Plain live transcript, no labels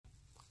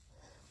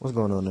What's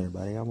going on,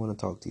 everybody? I want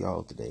to talk to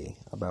y'all today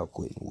about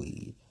quitting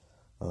weed.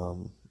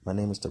 My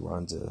name is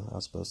Taronzo. I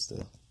was supposed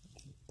to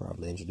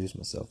probably introduce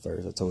myself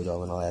first. I told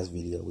y'all in the last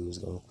video we was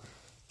going to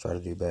try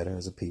to do better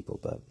as a people,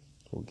 but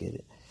we'll get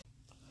it.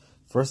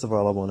 First of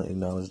all, I want to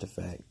acknowledge the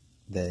fact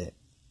that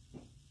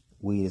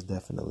weed is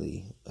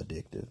definitely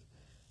addictive.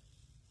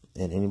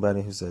 And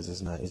anybody who says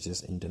it's not is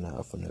just in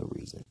denial for no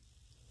reason.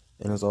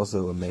 And it's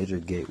also a major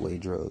gateway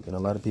drug. And a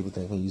lot of people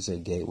think when you say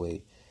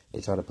gateway, they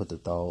try to put the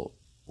thought,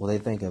 well, they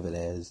think of it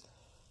as,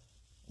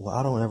 well,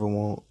 I don't ever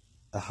want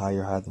a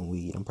higher high than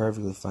weed. I'm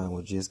perfectly fine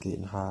with just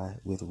getting high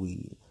with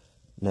weed.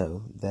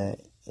 No,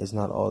 that is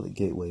not all the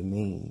gateway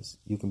means.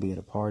 You can be at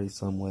a party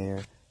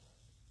somewhere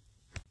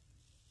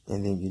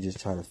and then you just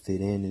try to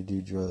fit in to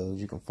do drugs.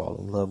 You can fall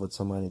in love with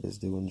somebody that's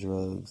doing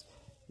drugs.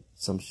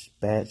 Some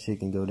bad shit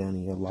can go down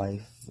in your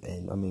life,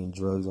 and I mean,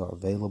 drugs are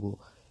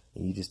available,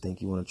 and you just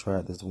think you want to try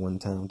it this one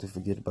time to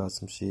forget about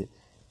some shit.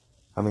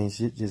 I mean,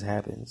 shit just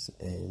happens,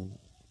 and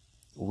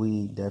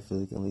weed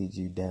definitely can lead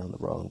you down the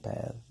wrong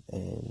path.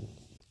 And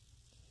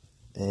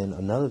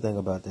another thing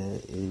about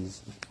that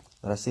is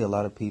that I see a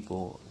lot of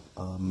people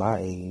my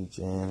age,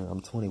 and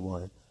I'm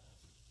 21,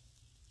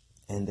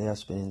 and they are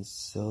spending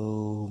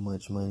so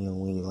much money on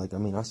weed. Like, I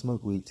mean, I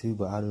smoke weed too,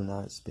 but I do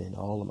not spend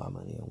all of my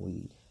money on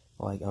weed.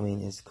 Like, I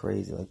mean, it's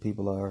crazy. Like,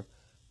 people are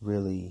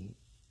really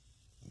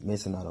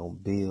missing out on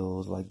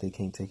bills. Like, they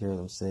can't take care of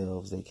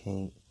themselves.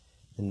 They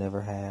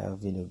never have,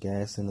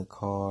 gas in the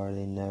car.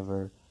 They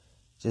never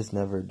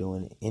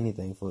doing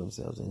anything for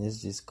themselves. And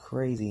it's just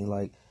crazy.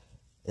 Like,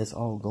 it's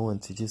all going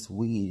to just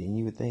weed. And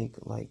you would think,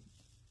 like,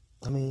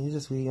 I mean, it's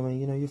just weed. I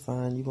mean, you're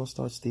fine. You're going to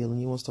start stealing.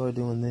 You're going to start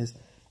doing this.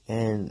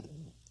 And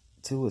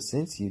to a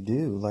sense, you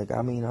do. Like,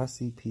 I mean, I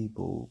see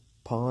people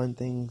pawn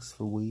things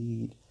for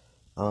weed.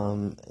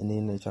 And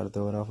then they try to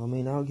throw it off. I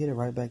mean, I'll get it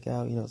right back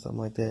out, something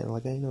like that. And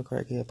like, ain't no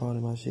crackhead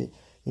pawning my shit.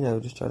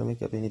 Just try to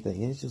make up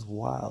anything. And it's just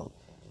wild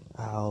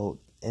how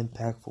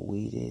impactful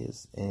weed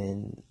is.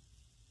 And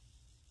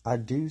I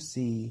do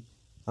see,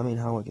 I mean,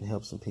 how it can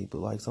help some people.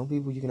 Like, some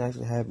people, you can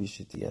actually have your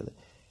shit together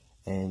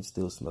and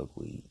still smoke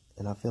weed.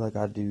 And I feel like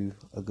I do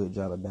a good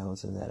job of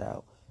balancing that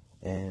out.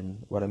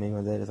 And what I mean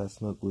by that is I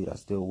smoke weed, I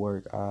still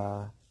work,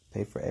 I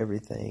pay for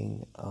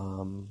everything.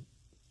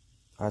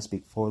 I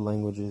speak 4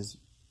 languages,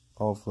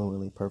 all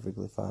fluently,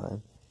 perfectly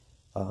fine.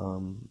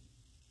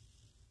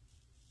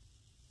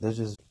 There's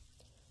just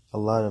a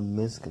lot of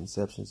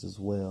misconceptions as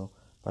well,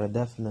 but I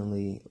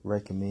definitely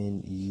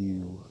recommend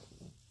you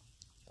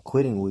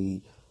quitting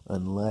weed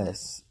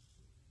unless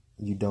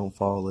you don't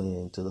fall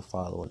into the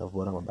following of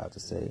what I'm about to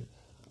say,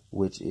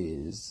 which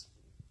is,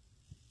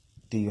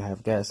 do you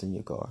have gas in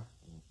your car?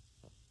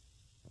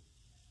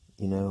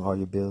 Are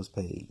your bills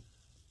paid?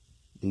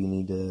 Do you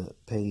need to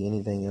pay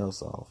anything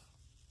else off?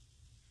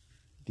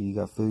 Do you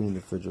got food in the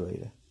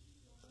refrigerator?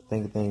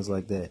 Think of things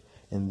like that.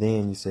 And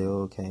then you say,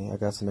 oh, okay, I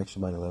got some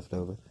extra money left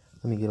over.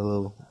 Let me get a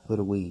little bit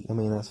of weed. I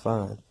mean, that's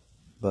fine.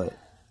 But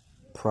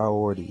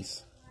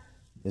priorities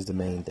is the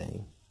main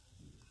thing.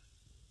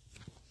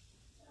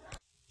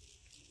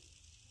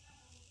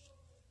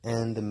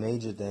 And the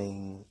major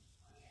thing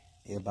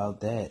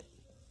about that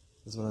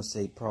is when I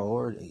say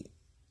priority,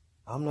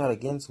 I'm not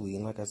against weed.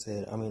 And like I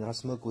said, I mean, I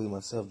smoke weed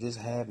myself. Just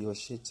have your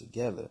shit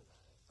together.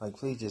 Like,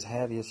 please just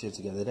have your shit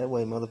together. That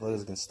way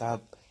motherfuckers can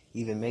stop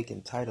even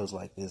making titles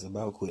like this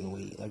about quitting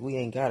weed. Like, we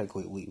ain't gotta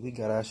quit weed. We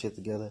got our shit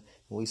together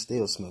and we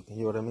still smoking.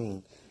 You know what I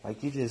mean? Like,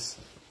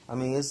 I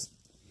mean, it's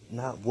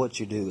not what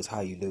you do, it's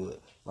how you do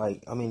it.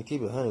 Like, I mean, to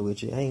keep it 100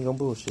 with you, I ain't gonna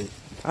bullshit.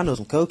 I know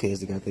some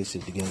cokeheads that got their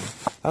shit together.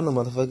 I know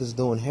motherfuckers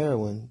doing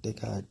heroin that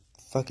got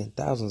fucking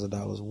thousands of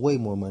dollars, way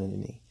more money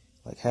than me.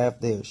 Like,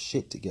 have their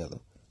shit together,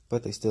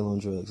 but they still on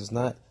drugs. It's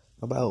not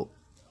about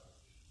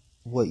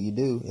what you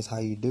do, it's how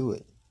you do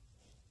it.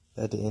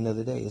 At the end of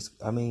the day,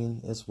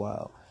 it's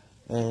wild.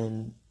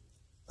 And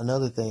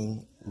another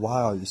thing,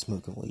 why are you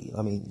smoking weed?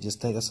 I mean,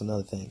 that's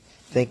another thing.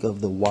 Think of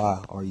the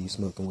why are you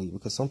smoking weed?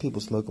 Because some people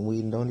smoking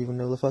weed and don't even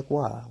know the fuck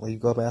why. Like, you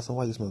go up and ask them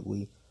why you smoke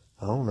weed.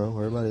 I don't know,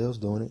 everybody else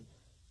doing it.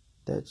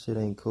 That shit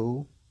ain't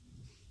cool.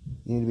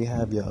 You need to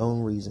have your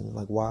own reason.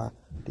 Like, why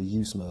do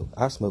you smoke?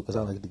 I smoke because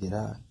I like to get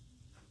high.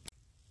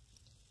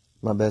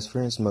 My best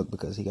friend smoked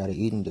because he got an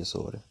eating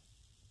disorder.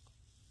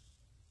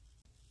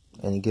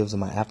 And it gives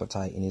him an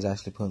appetite, and he's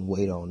actually putting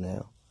weight on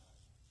now.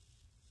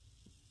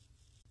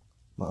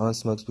 My aunt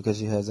smokes because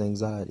she has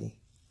anxiety.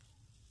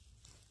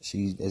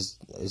 It's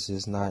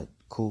just not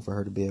cool for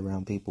her to be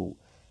around people.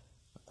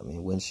 I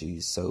mean, when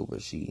she's sober,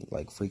 she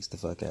like freaks the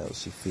fuck out.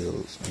 She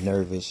feels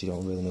nervous. She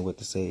don't really know what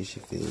to say.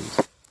 She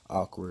feels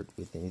awkward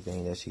with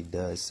anything that she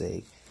does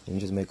say. And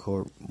you just make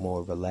her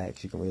more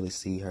relaxed. You can really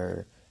see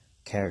her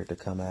character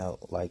come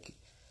out. Like,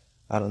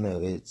 I don't know.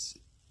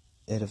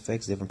 It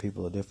affects different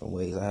people in different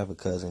ways. I have a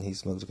cousin. He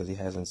smokes because he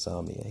has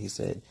insomnia. He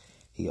said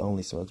he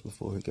only smokes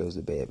before he goes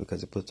to bed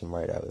because it puts him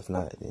right out. If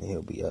not, then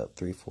he'll be up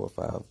 3, 4,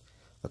 5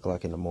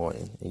 o'clock in the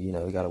morning. And,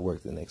 he got to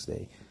work the next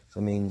day. So,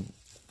 I mean,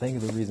 think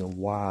of the reason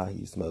why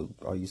you smoke.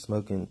 Are you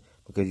smoking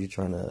because you're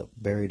trying to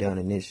bury down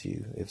an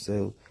issue? If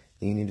so,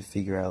 then you need to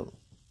figure out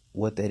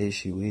what that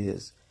issue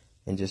is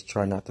and just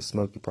try not to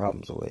smoke your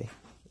problems away.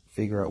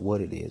 Figure out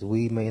what it is.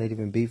 Weed may not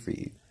even be for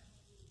you.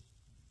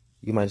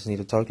 You might just need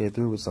to talk it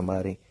through with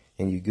somebody,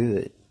 and you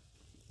good.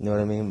 You know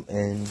what I mean?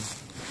 And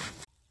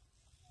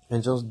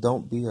just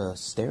don't be a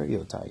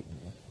stereotype.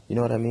 You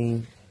know what I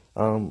mean?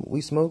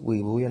 We smoke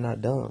weed, but we are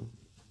not dumb.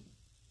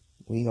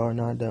 We are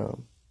not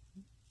dumb.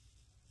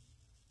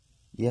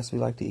 Yes, we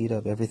like to eat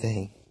up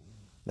everything.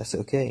 That's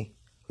okay.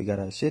 We got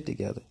our shit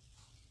together.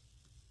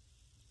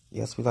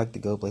 Yes, we like to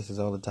go places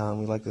all the time.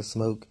 We like to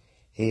smoke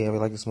here. We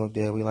like to smoke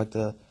there. We like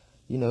to,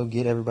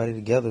 get everybody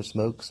together.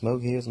 Smoke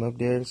here, smoke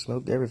there,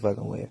 smoke every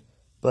fucking where.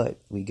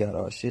 But we got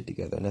our shit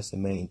together, and that's the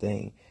main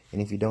thing.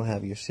 And if you don't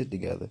have your shit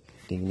together,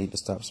 then you need to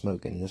stop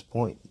smoking. And it's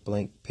point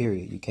blank,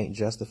 period. You can't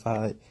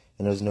justify it,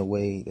 and there's no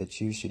way that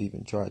you should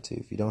even try to.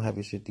 If you don't have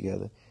your shit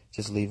together,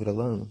 just leave it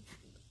alone.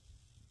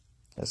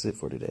 That's it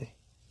for today.